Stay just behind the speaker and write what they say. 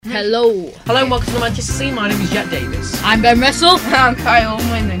Hello. Hello and welcome to the Manchester Scene. My name is Jack Davis. I'm Ben Russell. I'm Kyle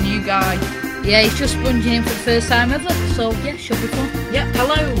Unwin, the new guy. Yeah, he's just sponging in for the first time ever, so yeah, should be fun. Yeah,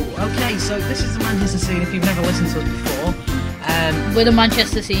 hello. Okay, so this is the Manchester Scene. If you've never listened to us before, We're the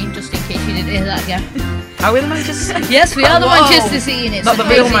Manchester Scene, just in case you didn't hear that again. are we the Manchester Scene? Yes, we are the Whoa. Manchester Scene. It's Not the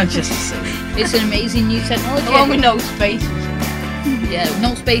amazing. real Manchester Scene. It's an amazing new technology. The one with no spaces. Yeah,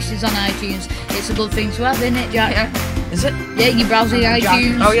 no spaces on iTunes. It's a good thing to have, isn't it, Jack? Yeah. Is it? Yeah, you're browsing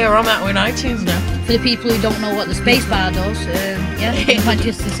iTunes. Oh yeah, we're on that. We're in iTunes now. For the people who don't know what the space bar does, yeah, the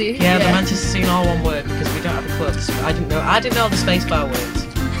Manchester Scene. Yeah, the Manchester Scene, all one word, because we don't have a clue. I didn't know the space bar works.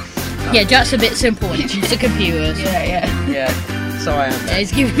 Yeah, Jack's a bit simple when it comes to computers. Yeah. Yeah, so I am. Yeah,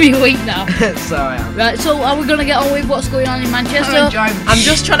 he's giving me a week now. So I am. Right, so are we going to get on with what's going on in Manchester? I'm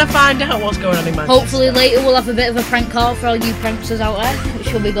just trying to find out what's going on in Manchester. Hopefully later we'll have a bit of a prank call for all you pranksters out there,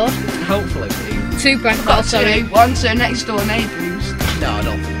 which will be good. Hopefully, for you. 2 prank calls, sorry. One to next door neighbours. No, I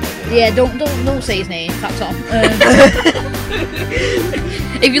don't think they do. Yeah, don't say his name, that's all.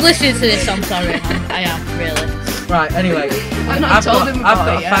 If you're listening to this, I'm sorry, I am, really. Right, anyway. I've not I've told got, him I've about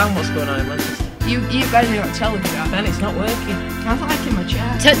got it yet. found what's going on in Manchester. You better not tell him that. Ben, it's not working. I'm liking my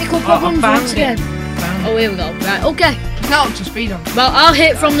chair. Technical I problems found once it. again. Found Oh, here we go. Right, okay. It's not up to speed on. Well, I'll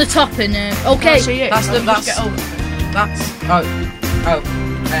hit from the top and, okay. Can't see it. That's the- I'll just that's- get over it.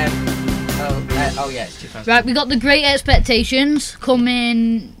 yeah, it's 2000. Right, we got the Great Expectations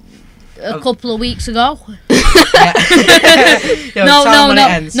coming a couple of weeks ago. No,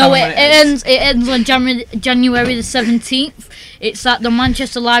 it ends on January the 17th. It's at the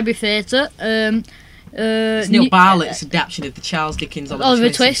Manchester Library Theatre. It's Neil Bartlett's adaptation of the Charles Dickens Oliver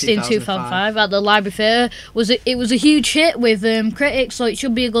Twist in 2005 at the Library Theatre. It was a huge hit with critics, so it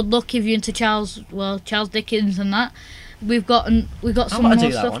should be a good look if you're into Charles Dickens and that. We've got some more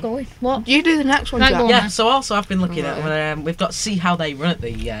stuff going. What? You do the next one, Right, Jack. go on. Yeah, so also I've been looking at we've got See How They Run at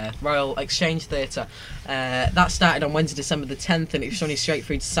the Royal Exchange Theatre. That started on Wednesday, December the 10th, and it's running straight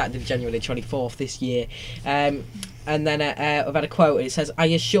through to Saturday, January the 24th this year. And then I've had a quote, and it says, "I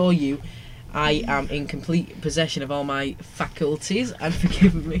assure you, I am in complete possession of all my faculties, and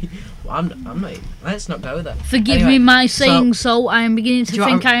forgive me." Well, I'm not. Let's not go there. Forgive Anyway, me my saying so. I am beginning to do you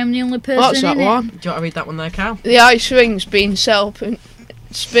think want I am the only person What's that in it. one? Do you want to read that one there, Cal? The ice ring's been set up in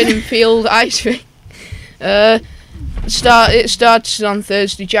Spinning Field Ice Ring. It starts on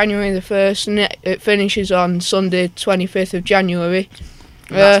Thursday, January the 1st, and it finishes on Sunday, 25th of January.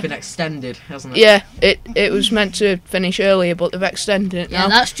 That's been extended, hasn't it? Yeah, it was meant to finish earlier, but they've extended it Yeah, now.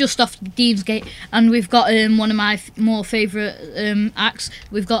 that's just off Deansgate, and we've got one of my more favourite acts.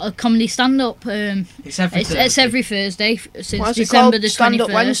 We've got a comedy stand-up. It's every It's every Thursday since Why is it December called the Stand Up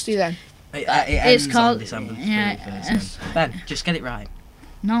 21st. Wednesday then? It ends It's called on December yeah. 31st. Ben, just get it right.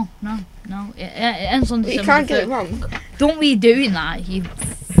 No. It ends on You December. can't the get it 3rd. wrong. Don't be doing that. You.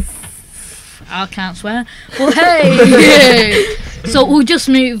 I can't swear. Well, hey. So we'll just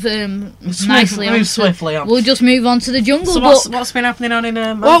move nicely on. Move swiftly on. We'll just move on to the Jungle So Book. what's been happening on in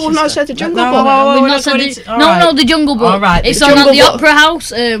Manchester? Well, we've not said the Jungle Book. We've we're not said going the, into- all no, right. the Jungle Book. All right, It's the on at Jungle the Book. Opera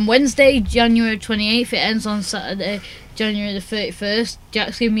House Wednesday, January 28th. It ends on Saturday, January the 31st.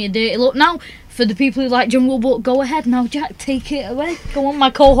 Jack's giving me a dirty look now. For the people who like Jungle Book, go ahead now, Jack. Take it away. Go on, my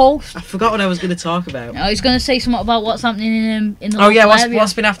co-host. I forgot what I was going to talk about. Oh, he's going to say something about what's happening in the Oh yeah, local area.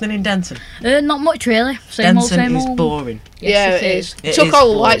 what's been happening in Denton? Not much really. Same Denton old, same is old. boring. Yes, Yeah, it is. It Took is all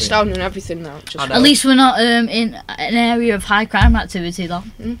the boring. lights down and everything now. Just I know. At least we're not in an area of high crime activity though.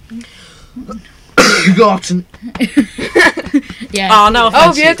 Forgotten. Yeah. Oh no. Oh, offence,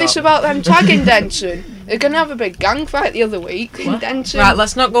 have you heard got this them. about them tagging Denton? They're going to have a big gang fight the other week in Denton. Right,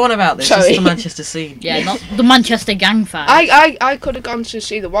 let's not go on about this. Sorry. It's the Manchester Scene. Yeah, not the Manchester gang fight. I could have gone to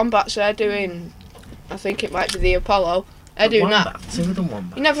see the Wombats. They're doing, I think it might be the Apollo. They're doing that. Wombats. Who are the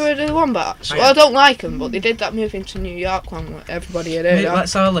Wombats? You never heard of the Wombats? I Well, I have. don't like them, but they did that move into New York one that everybody had heard of.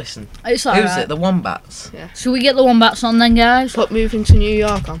 Let's have a listen. It's Who's alright. it? The Wombats. Should we get the Wombats on then, guys? Put moving to New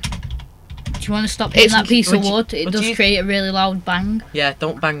York on. Do you want to stop hitting It's- that piece of would you- wood? It would does you- create a really loud bang. Yeah,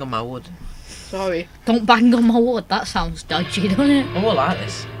 don't bang on my wood. Sorry. Don't bang on my wood. That sounds dodgy, doesn't it? Oh, I like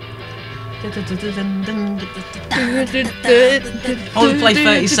this. Only play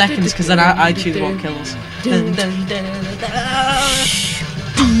 30 seconds because then I choose what kills.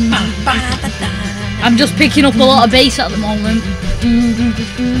 I'm just picking up a lot of bass at the moment.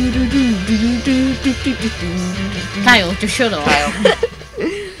 Kyle, just shut up.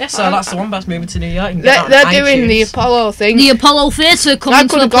 Yeah, so that's the Wombats moving to New York. You can get They're, that on doing the iTunes. Apollo thing. The Apollo Theatre I coming to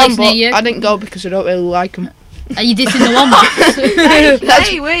could a have place gone, near but you. I didn't go because I don't really like them. Are you dissing the wombats?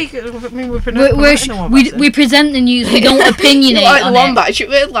 Hey, wait. I mean, we present the news. We don't opinionate like on the it. wombats, you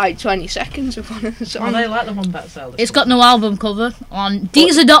read like 20 seconds of one of the Oh, songs. they like the wombats. Though. It's got no album cover on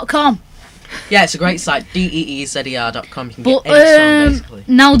Deezer.com. Yeah, it's a great site. deezer.com. You can But get any song basically.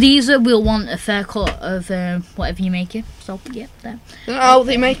 now Deezer will want a fair cut of whatever you make it. So yeah, there. Oh,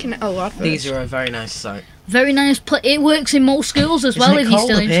 they're making it. Oh, adverts. Deezer are a very nice site. Very nice. It works in most schools as well Isn't it if you're cold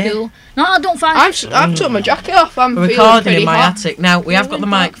still up in here? school. No, I don't find. I've took my jacket off. I'm We're feeling recording pretty in my hot. attic. Now, we have got the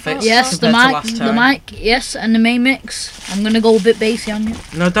mic fixed. Yes, the compared to mic, last the time. mic, yes, and the main mix. I'm gonna go a bit bassy on you.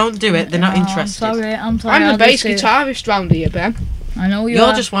 No, don't do it. They're not Oh, interested. I'm sorry. I'm I'll the bass just do it. guitarist round here, Ben. I know you You're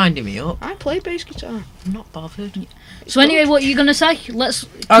are. just winding me up. I play bass guitar. I'm not bothered. So anyway, what are you gonna say? Let's.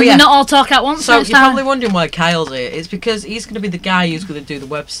 Oh, Can yeah. we not all talk at once So, next you're time? probably wondering why Kyle's here. It's because he's going to be the guy who's going to do the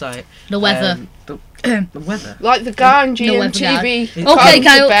website. The weather. The weather. Like the guy on The weather guy. GMTV. Okay,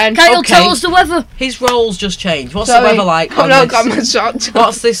 Kyle. Ben. Kyle, Okay. tell us the weather. His role's just changed. What's Sorry. the weather like I've on not this? got my socks on.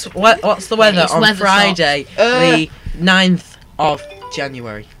 What's this? What's the weather It's on weather Friday, the 9th of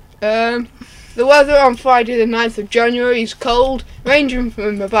January? The weather on Friday the 9th of January is cold, ranging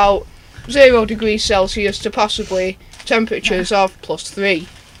from about 0 degrees Celsius to possibly temperatures of +3.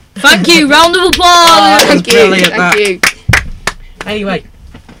 Thank you. Round of applause. That was Thank you, brilliant, thank you. Anyway,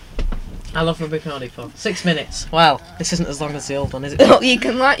 how long have we recorded for? 6 minutes. Well, this isn't as long as the old one, is it? Look, you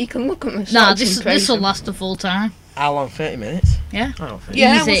can look at my socks Nah, and this praise will them. last the full time. How long? 30 minutes? Yeah. I don't think.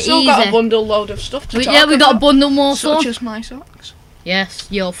 Yeah, Easy, we've still got easy. a bundle load of stuff to talk Yeah, we got a about, bundle more such stuff. as my socks. Yes,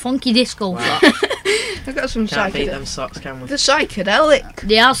 your funky disco Wow. socks. I've got some Can't beat psychedelic. them socks, can we? The psychedelic.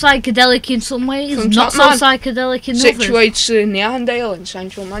 They are psychedelic in some ways, From not so Top Man. psychedelic in others. Situated in Arndale in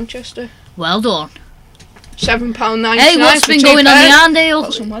central Manchester. Well done. £7.99. Hey, what's for been 2 going on pairs. in Got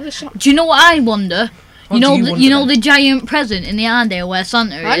Arndale? some weather socks. Do you know what I wonder? What You do know, you the, wonder you know then? the giant present in the Arndale where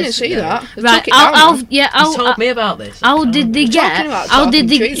Santa is. I didn't see that. They Right, took it down now. You told me about this. how did they We're get? talking about How did talking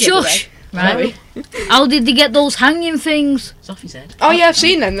they trees the other shush? day. Right. How did they get those hanging things? It's off his head. Oh yeah, I've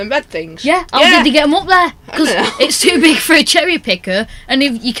seen them, the red things. Yeah. How Yeah. did they get them up there? Because I don't know. it's too big for a cherry picker, and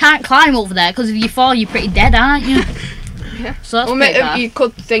if you can't climb over there, because if you fall, you're pretty dead, aren't you? Yeah. So that's Well, pretty maybe bad. you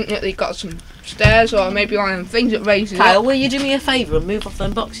could think that they got some stairs or maybe one of them things that raises Kyle, up. will you do me a favour and move off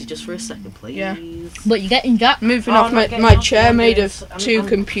them boxes just for a second, please? Yeah. But you're getting jacked. Moving Oh, off I'm my, not getting my off chair one, made yes. of I'm- 2 I'm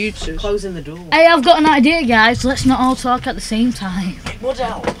computers. Closing the door. Hey, I've got an idea, guys. Let's not all talk at the same time, What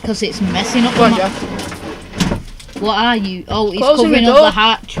else? because it's messing up. Go on, the Jack. What are you? Oh, he's Closing covering the up door. the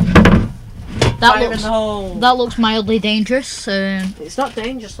hatch. That Fire in looks the hole. that looks mildly dangerous. It's not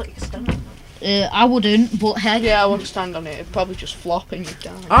dangerous, like you can stand on that. I wouldn't, but heck. Yeah, I wouldn't stand on it. It'd probably just flop and you'd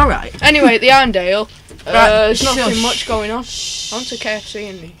die. Alright. Anyway, at the Arndale, Right, there's nothing shush. much going on. I want to KFC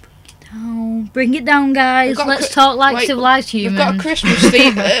in me. Oh, bring it down, guys. We've got Let's Chri- talk like wait, civilized We've humans. got a Christmas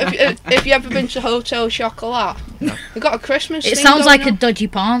theme. Have you ever been to Hotel Chocolat? We've got a Christmas It theme sounds like a going dodgy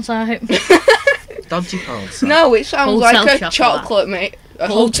porn site. Dodgy pants. on. No, it sounds Hotel like a chocolate. chocolate, mate. A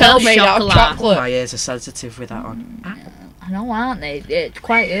Hotel hotel made out of chocolate. chocolate. My ears are sensitive with that on. I know, aren't they? It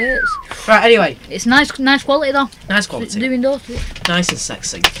quite hurts. Right, anyway. It's nice quality though. Nice quality. Doing those. Nice and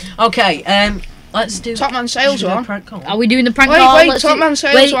sexy. Okay, let's do... Top Man Sales should we do a one. prank call? Are we doing the prank Wait, call? wait, Let's Top do- Man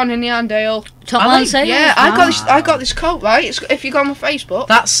Sales wait, one in the Arndale. Top I Man like- sales. Yeah, Ah. I got this coat, right? If you go on my Facebook.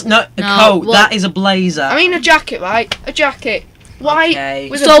 That's not a No, coat, well- that is a blazer. I mean a jacket, right? A jacket. White Okay.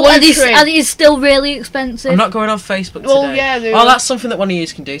 with So a blue are these trim. still really expensive? I'm not going on Facebook today. Well, yeah, they Oh, will. that's something that one of you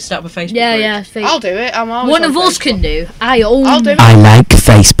can do. Set up a Facebook Yeah, group. yeah. it's fake. I'll do it. I'm always One on of us Facebook. can do. I own. I'll do it. I like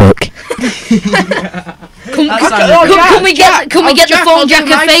Facebook. Come, That come, sounded come, good. can we Jack, get I'll the Jack, phone I'll do jacker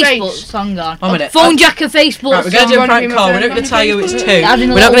my Facebook face. song on? 1 minute. Phone jacker Facebook Right, we're going to do a song. prank Wanna call. be We're my not going to friend? tell you it's Wanna two. be my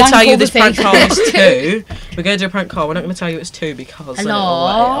friend? We're not going to tell you Wanna this be prank my call friend? is two. We're going to do a prank call. We're not going to tell you it's two because then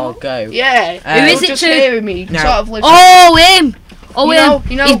Hello? it'll go. Yeah. Who is you're it just to? hearing me No. sort of listen. Oh, him! Oh, You know-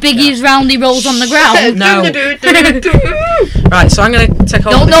 him! you know- His biggie roundy rolls on the ground. No. Do-do-do-do-do. Right, so I'm going to take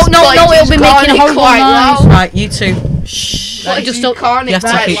No, all no, this. no, Like, no! It'll just be can't making a be horrible quite noise. loud. Right, you two. Shh. What, just You don't- can't You have to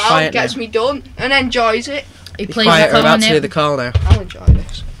right keep loud, quiet gets now. me done and enjoys it. He Be plays quiet, the we're about phone. to do the call now. I'll enjoy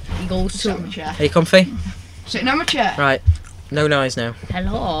this. He goes Sit on to. my chair. Are you comfy? Sitting on my chair. Right. No noise now.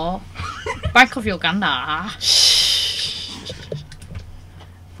 Hello, Bank of Uganda.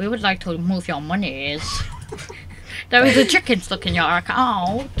 We would like to move your monies. There is a chicken stuck in your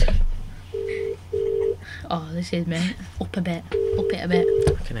account. Oh, this is me. Up a bit. Up it a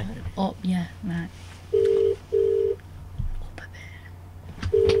bit. Can I? Up, yeah, right. Up a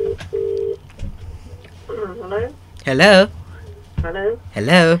bit. Hello? Hello? Hello?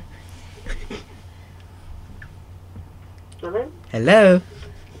 Hello? Hello? Hello?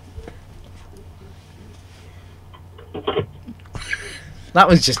 That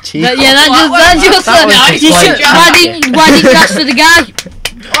was just cheap. That just. That was You just should, like- why didn't you ask for the guy?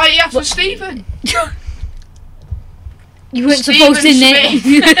 Why you ask for Stephen? You weren't Stephen supposed to name.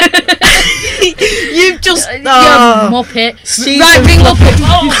 You just. You Oh. muppet. Stephen Right, ring up.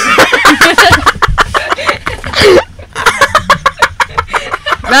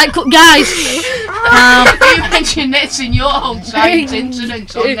 Right, guys. You mentioned this in your own science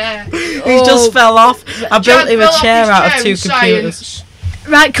incidents on there. He just fell off. I built him a Jack fell chair off out of his 2 chair in computers. science.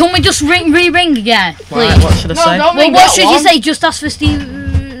 Right, can we just re-ring again, please? Right, what should I No, say? don't Well, ring what that should one. you say? Just ask for Steve.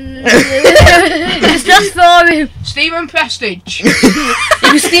 Just ask for him. Stephen Prestige.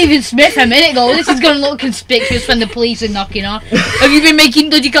 It was Stephen Smith a minute ago. This is going to look conspicuous when the police are knocking on. Have you been making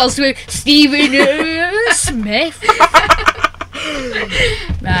dodgy calls to Stephen Smith?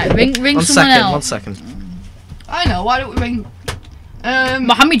 Right, ring someone else. 1 second. I know, why don't we ring...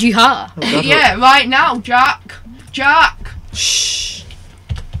 Mohammed Jihad. God, yeah, right now, Jack. Jack. Shh.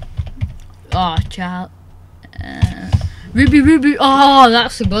 Oh, child. Ruby. Oh,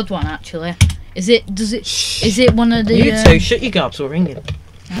 that's a good one, actually. Is it one of the... You two, shut your gobs, we're ringing.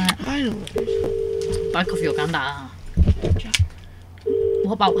 I know. Back off your gander.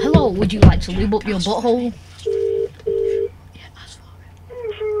 What about, hello, would you like to lube up your butthole? Yeah, that's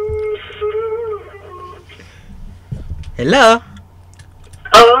Hello?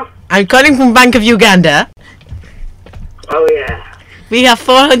 Oh, I'm calling from Bank of Uganda. oh yeah. We have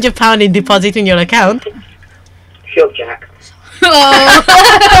 £400 in deposit in your account. Sure, Jack.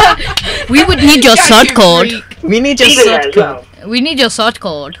 We would need your Jack, sort you code. freak. We need your Even sort as code. well. We need your sort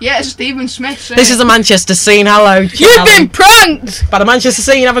code. Yeah, Stephen Smith. This is the Manchester scene. Hello. You've been pranked! By the Manchester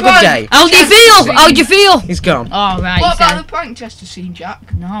scene. Have a good Right. day. How do you feel? How do you feel? He's gone. Oh, right. What he about said- the Prankchester scene,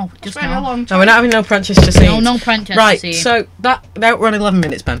 Jack? No, just Spent a no. long No, time. we're not having no Manchester scene. No Manchester Right, scene. so that we're on 11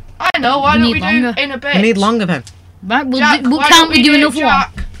 minutes, Ben. I know, why We don't need we do longer. in a bit? We need longer, Ben. Right, Jack, we'll why can't don't we do it, another one?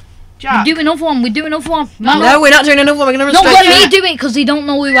 Jack? Jack. We do another one. We do another one. No, we're not doing another one. We're going to No, respect let you. me do it because they don't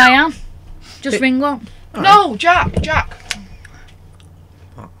know who I am. Just ring up. No, Jack.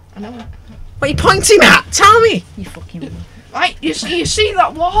 I know. What are you pointing at? Tell me. You fucking. Right, you see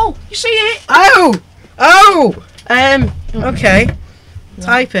that wall? You see it? Oh. Okay.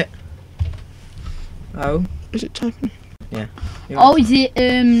 Type it. Oh. Is it typing? Oh, is it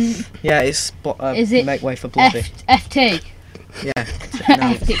Yeah, it's Is it make way for bloody. FT? Yeah.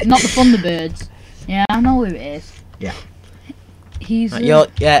 FT, not the Thunderbirds. Yeah, I know who it is. Yeah. He's. You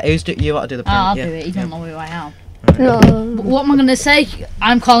ought to do the prank. I'll yeah. do it. He don't know who I am. No. But what am I gonna say?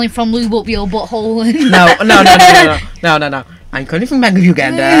 I'm calling from lube up your butthole. No. I'm calling from Bank of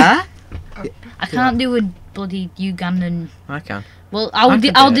Uganda. I can't do a bloody Ugandan. I can. Well, I can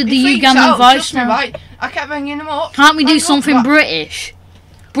do I'll it. do the He freaks Ugandan out, voice trust me, now. right? I kept ringing him up. Can't we do Hang on, something right. British?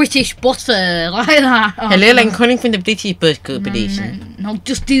 British butter, like that. Oh, Hello, I'm calling from the British Bus Corporation. No,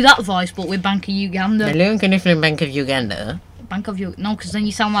 just do that voice, but with Bank of Uganda. Hello, I'm calling from Bank of Uganda. Bank of Uganda. No, because then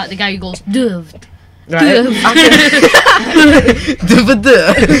you sound like the guy who goes, Dove. Right.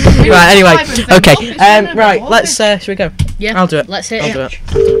 Right. Anyway. Okay. Right. Let's. Should we go? Yeah. I'll do it. Let's hit I'll it. do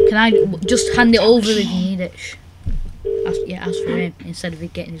it. Can I just hand it over if you need it? Ask for him instead of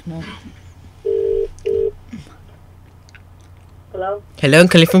it getting his mum. Hello? Hello, I'm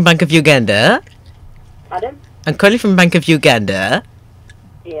calling from Bank of Uganda. Adam? I'm calling from Bank of Uganda.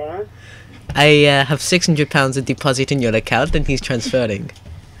 Yeah. I have £600 of deposit in your account, and he's transferring.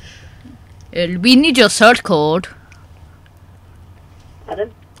 We need your sort code.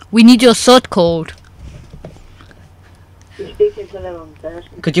 Adam? We need your sort code. You're speaking to the wrong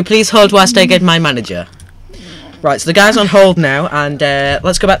person. Could you please hold whilst I get my manager? Right, so the guy's on hold now, and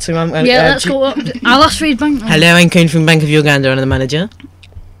let's go back to him. Yeah, let's go up. I'll ask for his bank. Hello, I'm calling from Bank of Uganda, and the manager.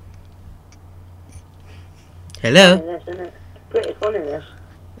 Hello. This, isn't it? Pretty funny, this.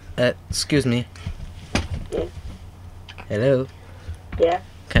 Excuse me. Yeah. Hello. Yeah.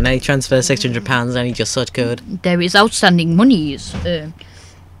 Can I transfer £600? I need your sort code. There is outstanding monies. Do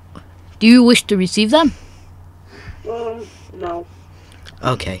you wish to receive them? No.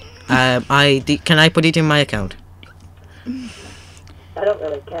 Okay. Can I put it in my account? I don't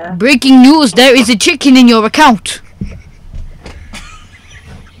really care. Breaking news, there is a chicken in your account.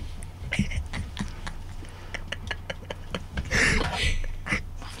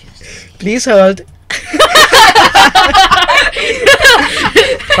 Please hold.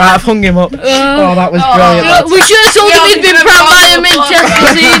 Right, I've hung him up. Oh, that was brilliant. lads. We should have told him he'd been Yeah, pranked by the we Manchester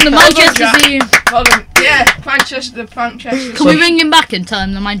scene. The Manchester Jack. scene. Hold on. Yeah, Prankchester. Can we ring him back and tell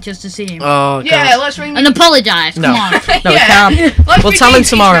him the Manchester scene? Oh, Yeah, God. let's ring And apologise, No. come on. No, we Yeah. can't. Let's We'll be tell him deep,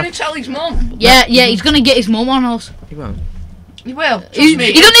 tomorrow. He's going to tell his mum. Yeah, he's gonna get his mum on us. He won't. You will. He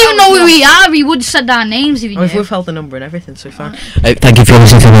doesn't even know who we are. He would have said our names if he We've knew. withheld the number and everything, so we're fine. Thank you for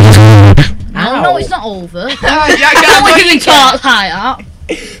listening to me. No, it's not over. Jack, I don't even talk like that.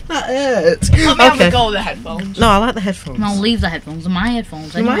 That hurts. Let me have a Okay. go with the headphones. No, I like the headphones. No, leave the headphones. They're my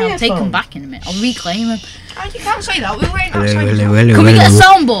headphones. They're my Anyway, I'll take them headphones. back in a minute. I'll reclaim them. Oh, you can't say that. We were ain't Hello, outside. hello, Jack. hello, Can we get a hello.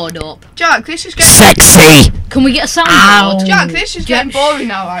 soundboard up? Jack, this is getting. Sexy. Can we get a Ow. soundboard? Jack, this is getting boring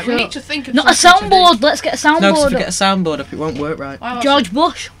now, right? We Sure. need to think of Not a something to soundboard. Let's get a No, because soundboard if we get a up. soundboard up, it won't work right. do. Why, George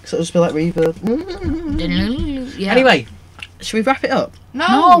Bush. So it'll just be like reverb. Yeah. Anyway, should we wrap it up?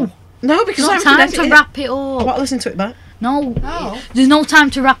 No. No, because No I time haven't to edited wrap it it. I up. want to listen to it back. No. No. There's no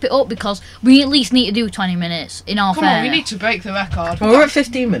time to wrap it up because we at least need to do 20 minutes in our Come on, we need to break the record. Well, we're at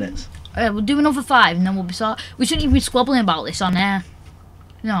 15 minutes. We'll do another 5 and then we'll be sorted. We shouldn't even be squabbling about this on air.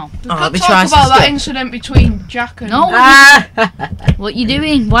 No. We Oh, could we talk try about to that skip. incident between Jack and. No. Ah! What you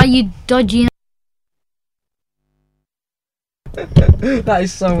doing? Why you dodging? That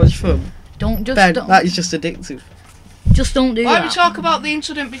is so much fun. Don't just Ben, don't, that is just addictive. just don't do Why that. we talk about the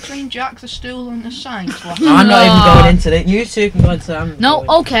incident between Jack, the stool, and the science lab? I'm not No. even going into it. You two can go into that. No,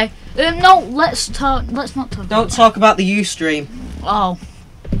 okay. No, let's talk. Let's not talk. Don't talk about the Ustream. Oh.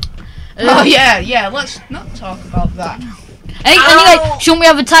 Oh yeah. Let's not talk about that. Hey, anyway, shouldn't we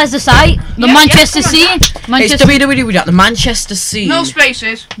advertise the site? The Yeah, Manchester yeah, come Scene? It's Manchester. No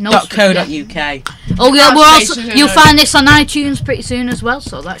spaces. www.themanchesterscene.co.uk. Oh yeah, No we're spaces also. in You'll it. find this on iTunes pretty soon as well,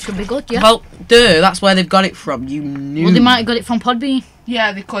 so that should be good. Yeah. Well, that's where they've got it from. You knew. Well, they might have got it from Podbean.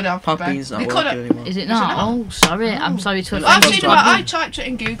 Yeah, they could have. Podbean's not They could working have. anymore. Is it not? not? Oh, sorry. I'm sorry to I've offend seen you. about. I typed it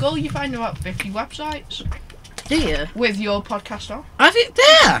in Google. You find about 50 websites Do you? with your podcast on. Have it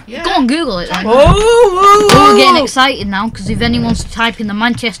there? Yeah. Go on, Google it then. Oh, We're getting excited now because if anyone's typing the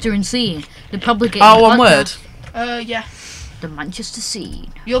Manchester and Scene, they're probably getting. Oh, the one word. podcast. Yeah. The Manchester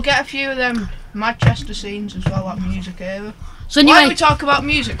Scene. You'll get a few of them Manchester scenes as well, that music era. So Why don't anyway, we talk about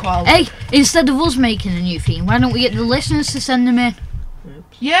music quality? hey, instead of us making a new theme, why don't we get the listeners to send them in?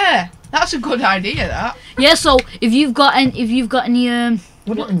 Yeah, that's a good idea. That. Yeah. So if you've got any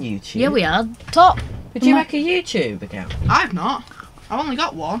We're not on YouTube. yeah, we are top. Did you make a YouTube account? I've not. I've only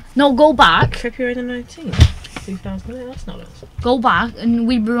got one. No, go back, February the 19th, 2008. That's not us. go back, and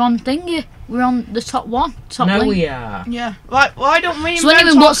we were on thingy. We're on the top one, top No, link. we are. Yeah. Why don't we? So and Ben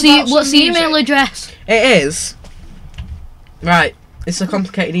anyway, talk about what's some the email music? address? It is. Right. It's a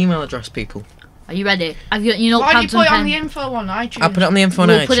complicated email address, people. Are you ready? Have you know Why do you pads put it and on the pen? info on iTunes? I'll put it on the info on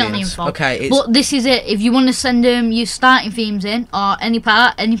We'll iTunes. put it on the info. Okay. It's But this is it. If you want to send your starting themes in, or any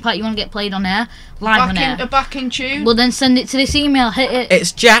part you want to get played on air, live on air, back in tune. well then send it to this email. Hit it.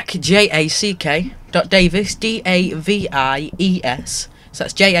 It's Jack JACK .Davies DAVIES. So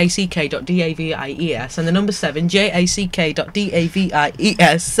that's JACK.DAVIES and the number 7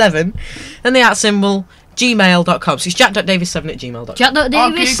 JACK.DAVIES 7 and the @ symbol gmail.com. So it's jack.davis7@gmail.com.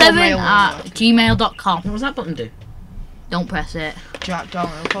 Jack.davis7 Google at gmail.com. What was that button do? Don't press it. Jack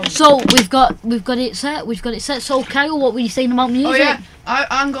Donald. So we've got it set. We've got it set. So Kyle, what were you saying about music? Oh yeah,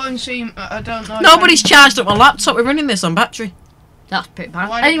 I'm going to see. I don't know. if Nobody's charged up my laptop. We're running this on battery. That's pretty bad.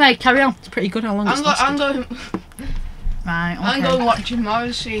 Why- Anyway, carry on. It's pretty good. How long I'm, it's go- I'm lasted. going. Right. Okay. I'm going watching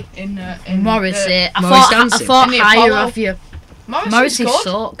Morrissey in Morrissey. I Morris thought dancing. I thought In the higher Apollo. of you. Morrissey's Morrissey good.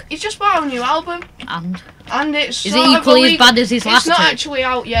 suck. He's just bought a new album, And and it's is sort it of equally as illegal. bad as his last It's not two? actually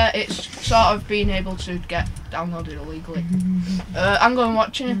out yet. It's sort of being able to get downloaded illegally. I'm going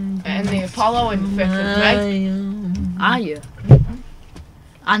watching it in the Apollo in the 5th of May. Are you?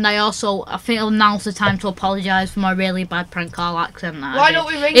 And I feel now's the time to apologise for my really bad prank call accent. That I Why did. don't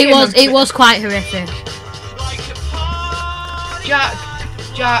we ring It him was and- it was quite horrific.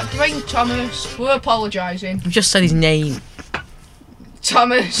 Jack, ring Thomas. We're apologising. We've just said his name.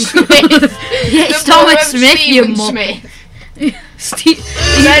 Thomas Yeah, it's Thomas brother of Smith, you Stephen mum. Smith. Steve-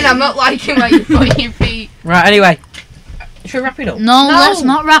 Ben, I'm not liking where you put your feet. Right. Anyway, should we wrap it up? No, let's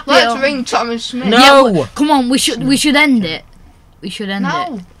not wrap it Let's up. ring Thomas Smith. No. Yeah, come on, we should end it. We should end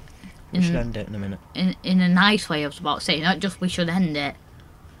No. it We should end it in a minute. in a nice way. I was about to say, not just we should end it.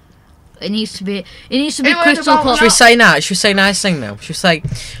 It needs to be It was crystal about clear. Should we say now? Should we say nice thing now? Should we say?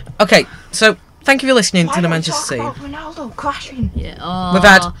 Okay. So thank you for listening Why to the don't we Manchester talk Scene. about Ronaldo crashing? Yeah, oh, We've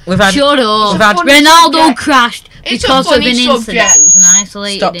had. Shut up. we've had- Ronaldo subject. crashed It's a because of an funny incident. subject. It was an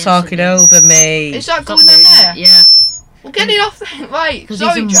isolated Stop talking incident. over me. Is that Stop going on doing there? that. Yeah. Well, get it off there. Right, 'Cause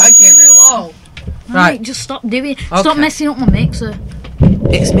sorry, he's a Jack, muppet. you real low. Right. Just stop doing. Stop Okay. messing up my mixer.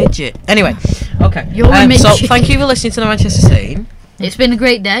 It's midget. Anyway. Okay. You're a So midget. thank you for listening to the Manchester Scene. It's been a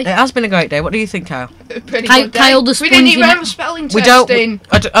great day. It has been a great day. What do you think, Kyle? Pretty Kyle- good day. Kyle the We didn't even spongy- have spelling We don't. testing.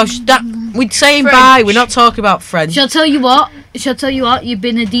 We're saying French. bye. We're not talking about French. Shall I tell you what? Shall I tell you what? You've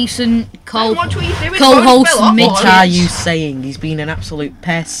been a decent Watch what you're doing. co-host Don't mid- spill What off. are you saying? He's been an absolute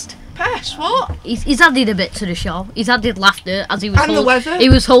pest. Pest, what? He's added a bit to the show. He's added laughter as he was. And the weather. He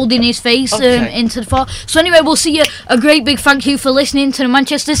was holding his face Okay. into the fog. So anyway, we'll see you. A great big thank you for listening to the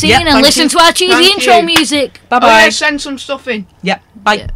Manchester scene Yep, and thank listen you. to our cheesy Thank intro you. music. Bye Oh, yeah, bye. send some stuff in. Yep. Bye.